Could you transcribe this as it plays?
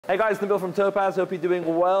Hey guys, Nabil from Topaz, hope you're doing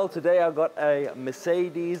well. Today I've got a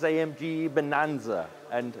Mercedes AMG Bonanza,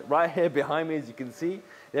 and right here behind me, as you can see,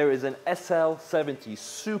 there is an SL70,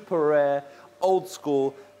 super rare, old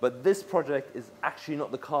school, but this project is actually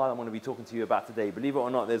not the car I'm going to be talking to you about today. Believe it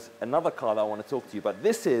or not, there's another car that I want to talk to you about.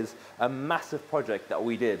 This is a massive project that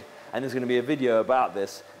we did, and there's going to be a video about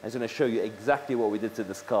this, and it's going to show you exactly what we did to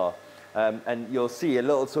this car. And you'll see a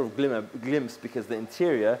little sort of glimpse because the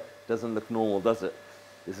interior doesn't look normal, does it?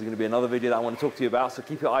 This is going to be another video that I want to talk to you about, so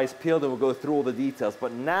keep your eyes peeled and we'll go through all the details.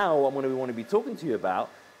 But now what I'm going to want to be talking to you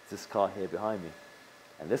about is this car here behind me.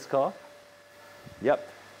 And this car, yep,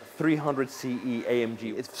 300 CE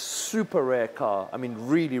AMG. It's a super rare car. I mean,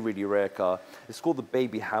 really, really rare car. It's called the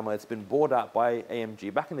Baby Hammer. It's been bought out by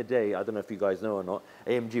AMG. Back in the day, I don't know if you guys know or not,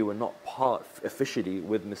 AMG were not part officially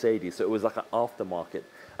with Mercedes, so it was like an aftermarket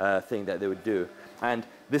thing that they would do. And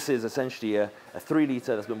this is essentially a 3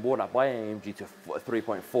 litre that's been brought up by AMG to a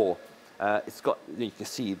 3.4. It's got, you can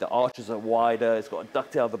see the arches are wider, it's got a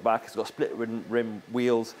ducktail at the back, it's got split rim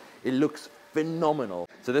wheels. It looks phenomenal.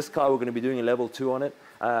 So this car, we're going to be doing a level 2 on it.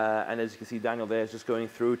 And as you can see, Daniel there is just going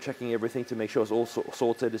through, checking everything to make sure it's all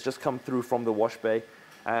sorted. It's just come through from the wash bay.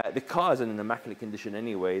 The car is in an immaculate condition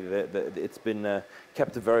anyway. It's been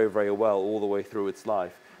kept very, very well all the way through its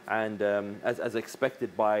life. And as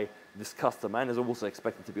expected by this customer, and as also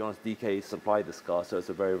expected, to be honest, DK supplied this car, so it's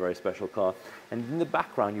a very, very special car. And in the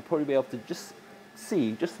background, you'll probably be able to just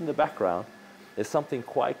see, just in the background, there's something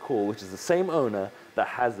quite cool, which is the same owner that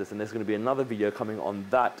has this, and there's going to be another video coming on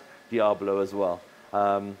that Diablo as well.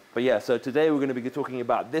 But yeah, so today we're going to be talking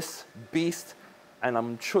about this beast, and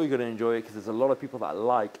I'm sure you're going to enjoy it because there's a lot of people that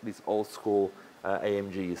like these old school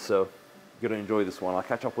AMGs, so you're going to enjoy this one. I'll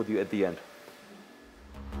catch up with you at the end.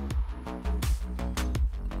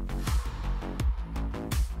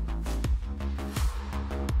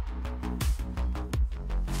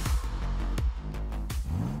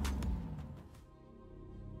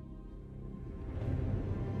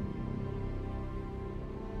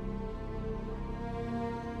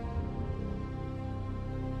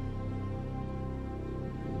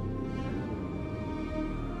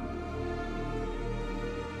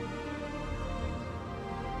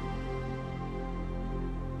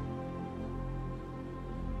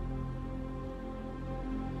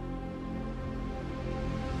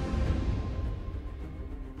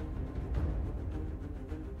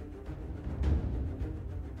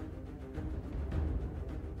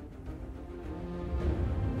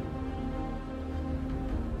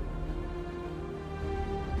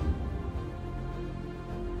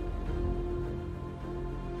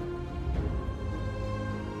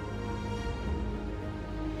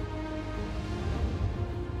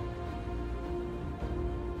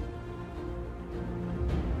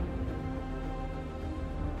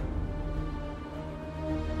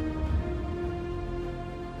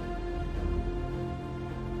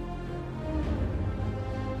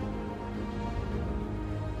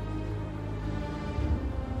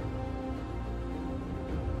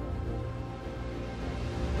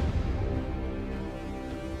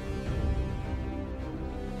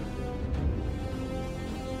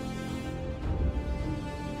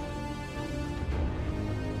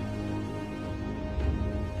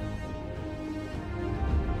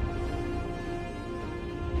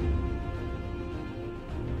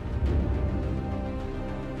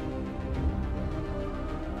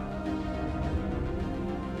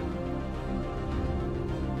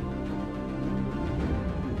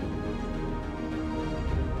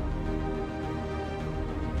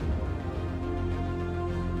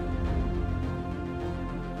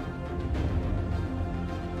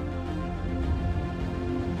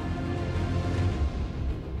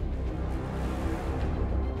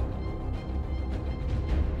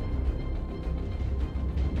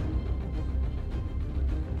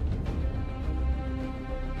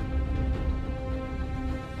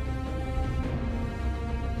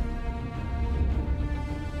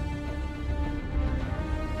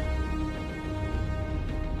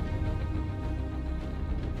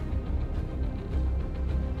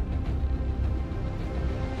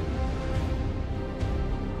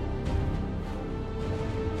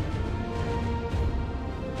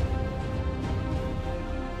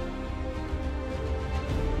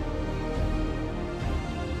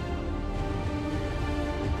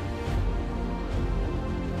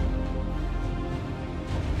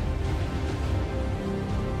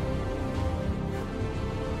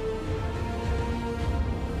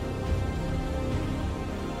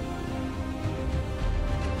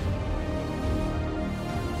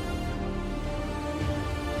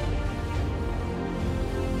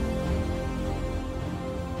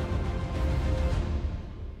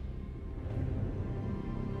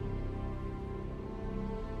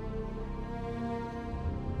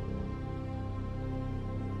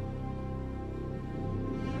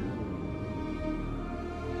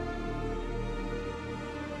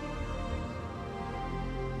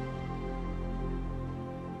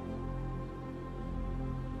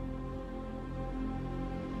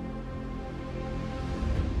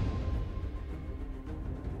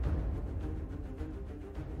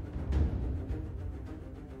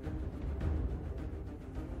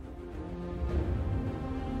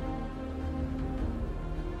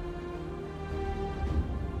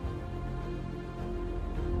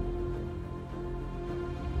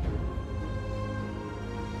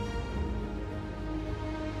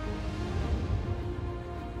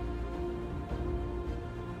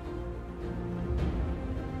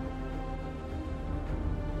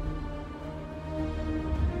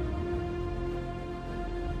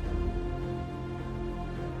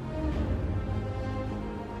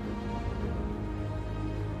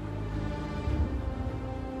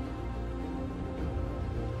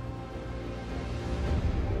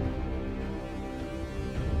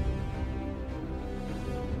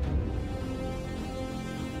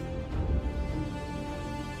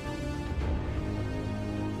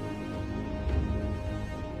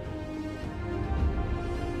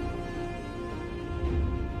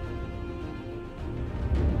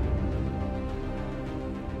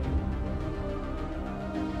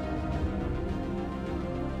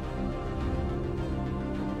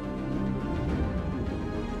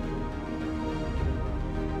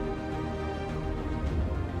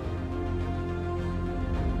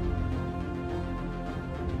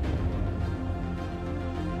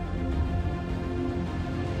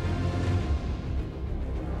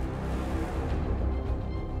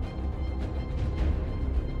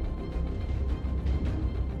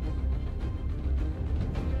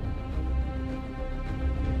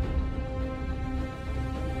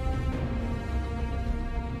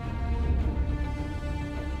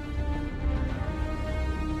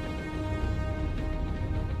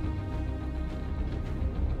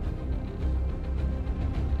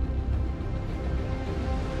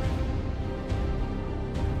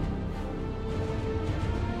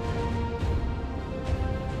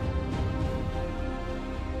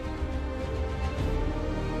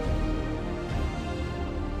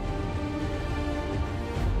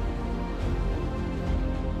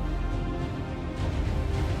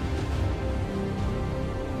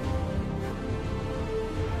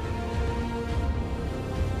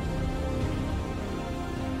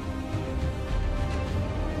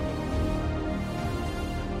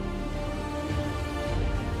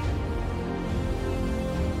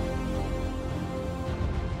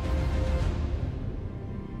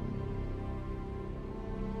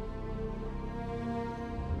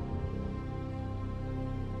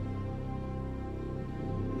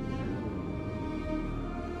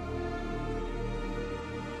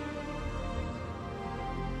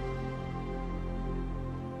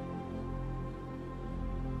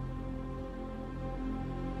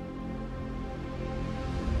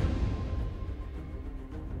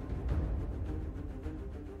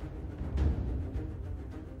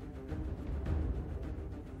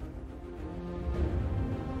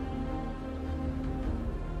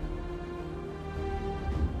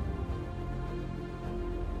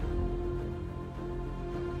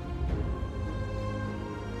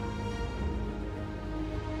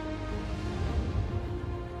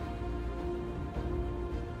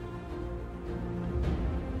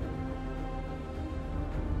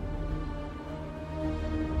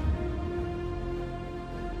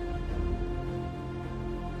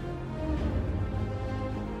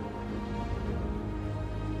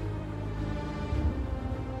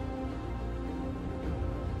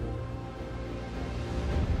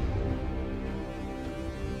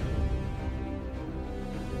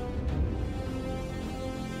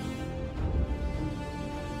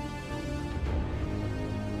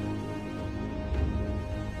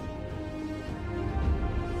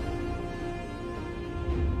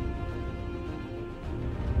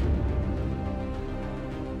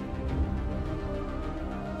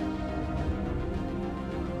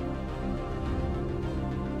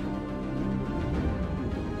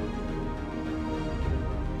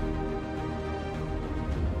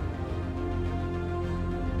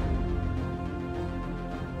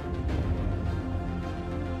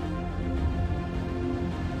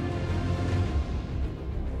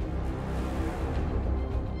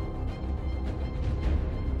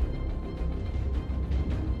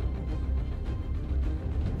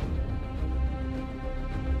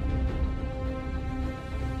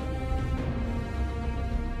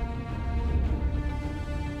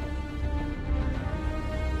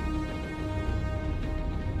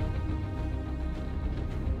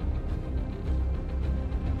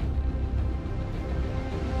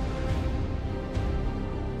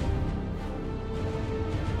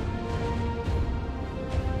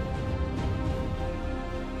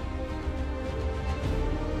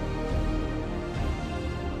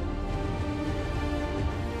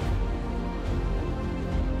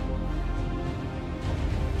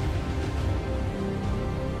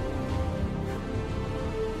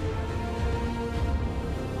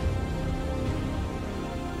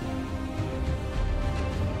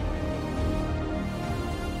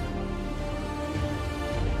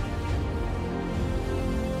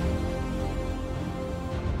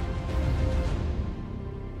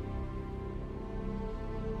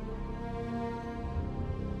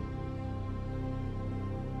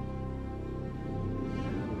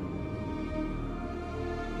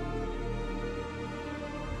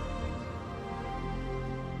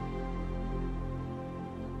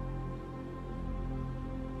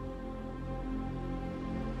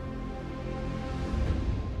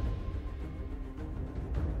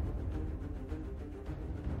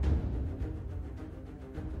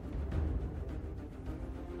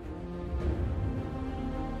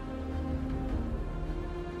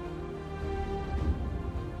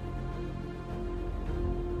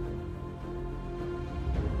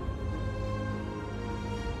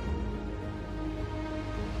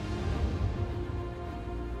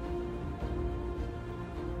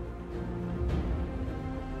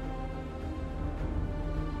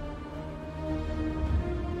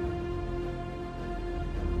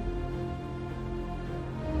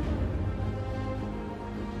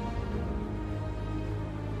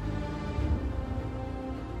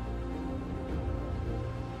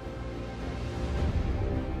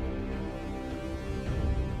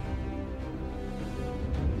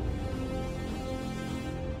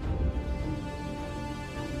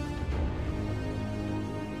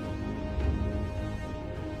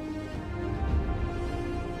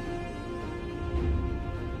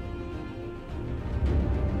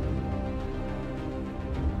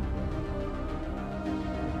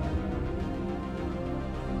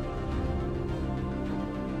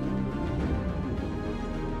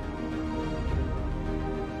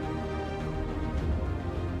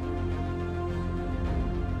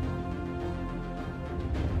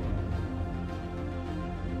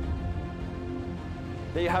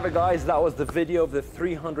 There you have it, guys. That was the video of the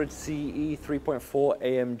 300 CE 3.4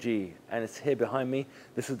 AMG, and it's here behind me.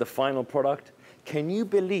 This is the final product. Can you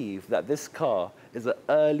believe that this car is an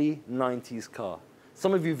early 90s car?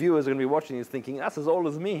 Some of you viewers are going to be watching this thinking, that's as old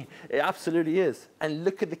as me. It absolutely is. And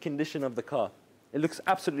look at the condition of the car. It looks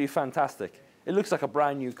absolutely fantastic. It looks like a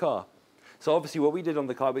brand new car. So obviously what we did on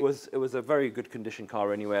the car, it was a very good condition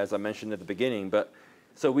car anyway, as I mentioned at the beginning. But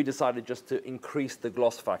so we decided just to increase the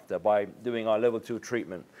gloss factor by doing our level 2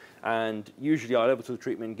 treatment. And usually our level 2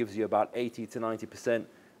 treatment gives you about 80 to 90%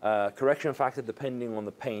 correction factor depending on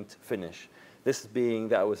the paint finish. This being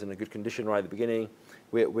that it was in a good condition right at the beginning,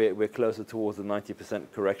 we're closer towards the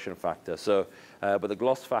 90% correction factor. So, but the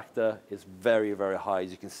gloss factor is very, very high.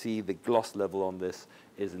 As you can see, the gloss level on this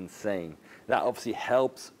is insane. That obviously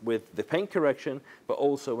helps with the paint correction, but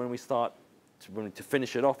also when we start to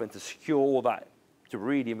finish it off and to secure all that, to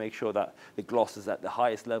really make sure that the gloss is at the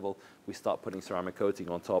highest level, we start putting ceramic coating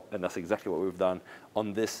on top, and that's exactly what we've done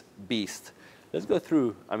on this beast. Let's go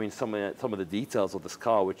through, I mean, some of the details of this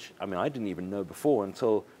car, which, I mean, I didn't even know before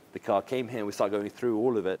until the car came here and we started going through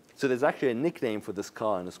all of it. So there's actually a nickname for this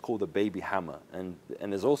car, and it's called the Baby Hammer. And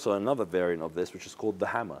there's also another variant of this, which is called the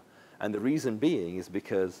Hammer. And the reason being is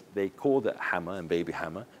because they called it Hammer and Baby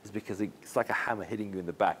Hammer, is because it's like a hammer hitting you in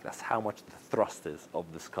the back. That's how much the thrust is of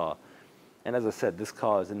this car. And as I said, this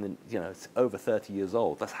car is it's over 30 years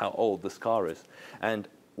old. That's how old this car is. And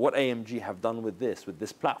what AMG have done with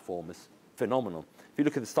this platform is phenomenal.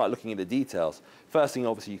 If you start looking at the details, first thing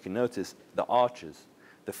obviously you can notice the arches.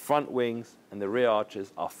 The front wings and the rear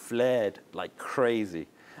arches are flared like crazy.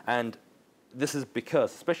 And this is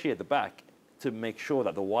because, especially at the back, to make sure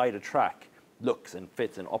that the wider track looks and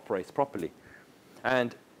fits and operates properly.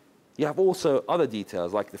 And you have also other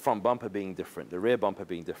details like the front bumper being different, the rear bumper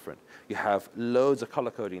being different. You have loads of color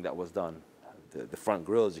coding that was done. The front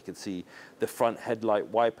grills, you can see the front headlight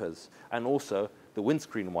wipers, and also the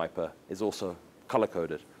windscreen wiper is also color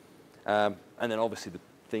coded. And then obviously the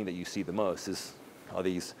thing that you see the most are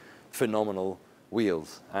these phenomenal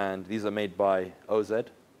wheels. And these are made by OZ,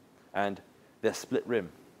 and they're split rim.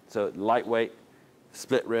 So lightweight,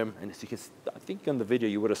 split rim, and as you can, I think on the video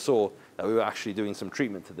you would have saw that we were actually doing some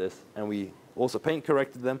treatment to this, and we also paint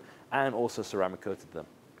corrected them and also ceramic coated them.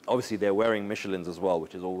 Obviously they're wearing Michelins as well,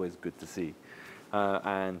 which is always good to see.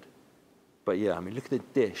 But yeah, I mean, look at the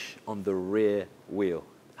dish on the rear wheel.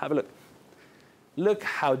 Have a look. Look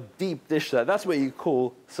how deep dish that. That's what you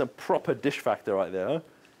call some proper dish factor right there, huh?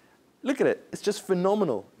 Look at it. It's just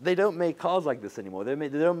phenomenal. They don't make cars like this anymore. They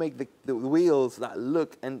don't make the wheels that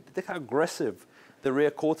look, and look how aggressive the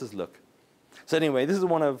rear quarters look. So anyway, this is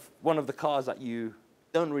one of the cars that you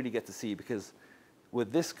don't really get to see, because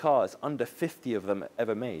with this car, it's under 50 of them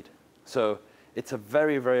ever made. So it's a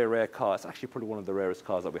very, very rare car. It's actually probably one of the rarest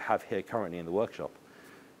cars that we have here currently in the workshop.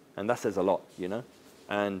 And that says a lot, you know?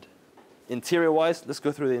 And interior-wise, let's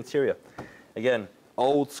go through the interior. Again,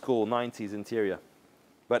 old school 90s interior.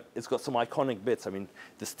 But it's got some iconic bits. I mean,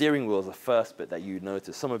 the steering wheel is the first bit that you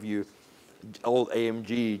notice. Some of you old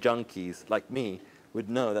AMG junkies like me would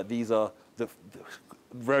know that these are the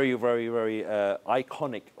very, very, very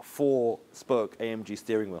iconic 4-spoke AMG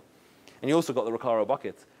steering wheel. And you also got the Recaro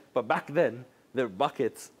buckets. But back then, the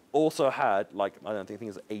buckets also had, like, I don't think it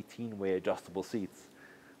was 18-way adjustable seats.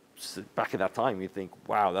 So back at that time, you think,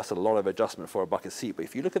 wow, that's a lot of adjustment for a bucket seat. But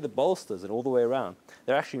if you look at the bolsters and all the way around,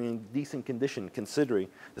 they're actually in decent condition, considering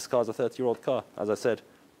this car's a 30-year-old car. As I said,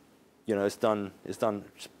 you know, it's done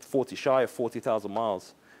shy of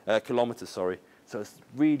 40,000 kilometers, sorry. So it's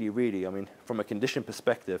really, really, I mean, from a condition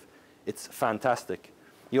perspective, it's fantastic.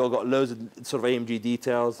 You all got loads of sort of AMG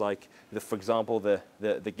details, like, for example,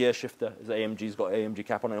 the gear shifter. AMG's got AMG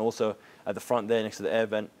cap on it. And also at the front there, next to the air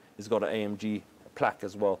vent, it's got an AMG plaque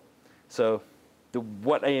as well. So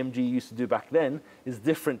what AMG used to do back then is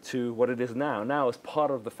different to what it is now. Now it's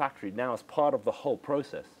part of the factory. Now it's part of the whole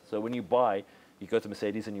process. So when you go to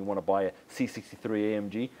Mercedes and you want to buy a C63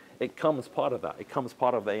 AMG, it comes part of that. It comes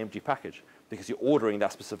part of the AMG package because you're ordering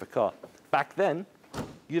that specific car. Back then,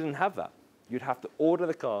 you didn't have that. You'd have to order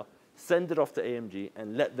the car, send it off to AMG,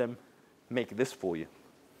 and let them make this for you.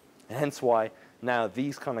 And hence why now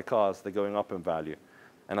these kind of cars, they're going up in value.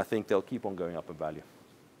 And I think they'll keep on going up in value.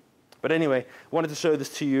 But anyway, I wanted to show this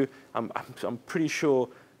to you. I'm pretty sure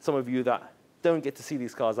some of you that don't get to see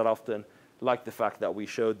these cars that often like the fact that we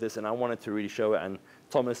showed this, and I wanted to really show it. And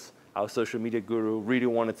Thomas, our social media guru, really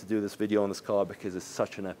wanted to do this video on this car because it's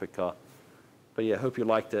such an epic car. But yeah, hope you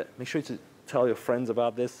liked it. Make sure to tell your friends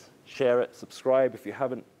about this, share it, subscribe if you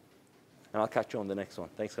haven't, and I'll catch you on the next one.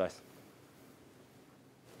 Thanks, guys.